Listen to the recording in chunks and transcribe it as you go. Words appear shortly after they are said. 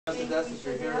You're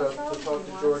here to talk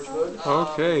to George Hood.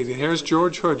 Okay, here's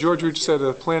George Hood. George, we just had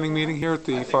a planning meeting here at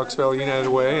the Fox Valley United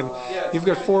Way, and you've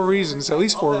got 4 reasons, at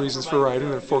least 4 reasons for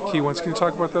riding, and 4 key ones. Can you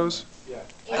talk about those?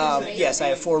 Yes, I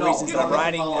have 4 reasons that I'm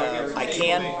riding. I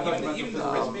can.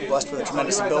 I'm blessed with a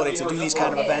tremendous ability to do these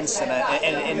kind of events,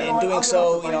 and in doing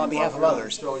so, on behalf of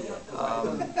others.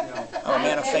 I'm a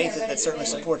man of faith that certainly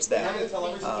supports that.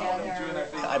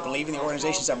 I believe in the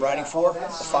organizations I'm riding for, the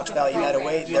Fox Valley United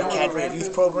Way, their cadre of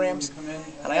youth programs,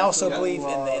 and I also believe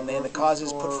in the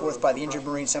causes put forth by the Injured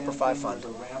Marine Semper Fi Fund.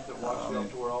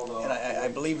 And I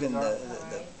believe in the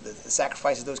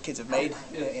sacrifices those kids have made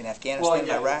in Afghanistan and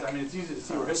Iraq.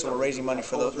 So we're raising money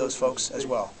for those folks as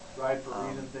well.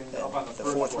 The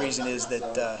 4th reason is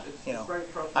that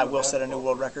I will set a new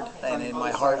world record, and in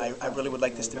my heart I really would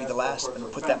like this to be the last,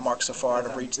 and put that mark so far out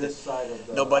of reach that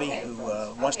nobody who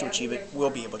wants to achieve it will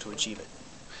be able to achieve it.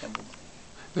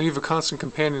 Now you have a constant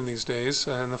companion these days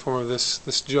in the form of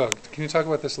this jug. Can you talk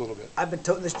about this a little bit? I've been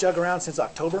toting this jug around since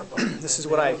October. This is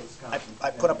what I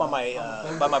put up on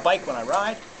by my bike when I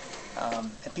ride.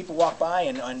 And people walk by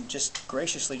and just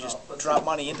graciously just drop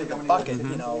money into the bucket,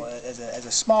 as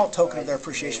a small token of their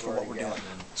appreciation for what we're doing.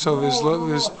 So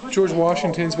there's George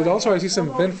Washington's, but also I see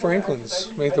some Ben Franklin's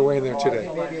made their way in there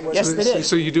today. Yes, they did.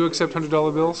 So you do accept $100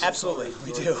 bills? Absolutely,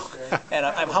 we do. And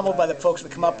I'm humbled by the folks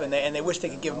that come up and they wish they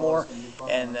could give more,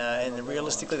 and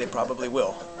realistically they probably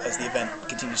will as the event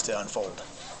continues to unfold.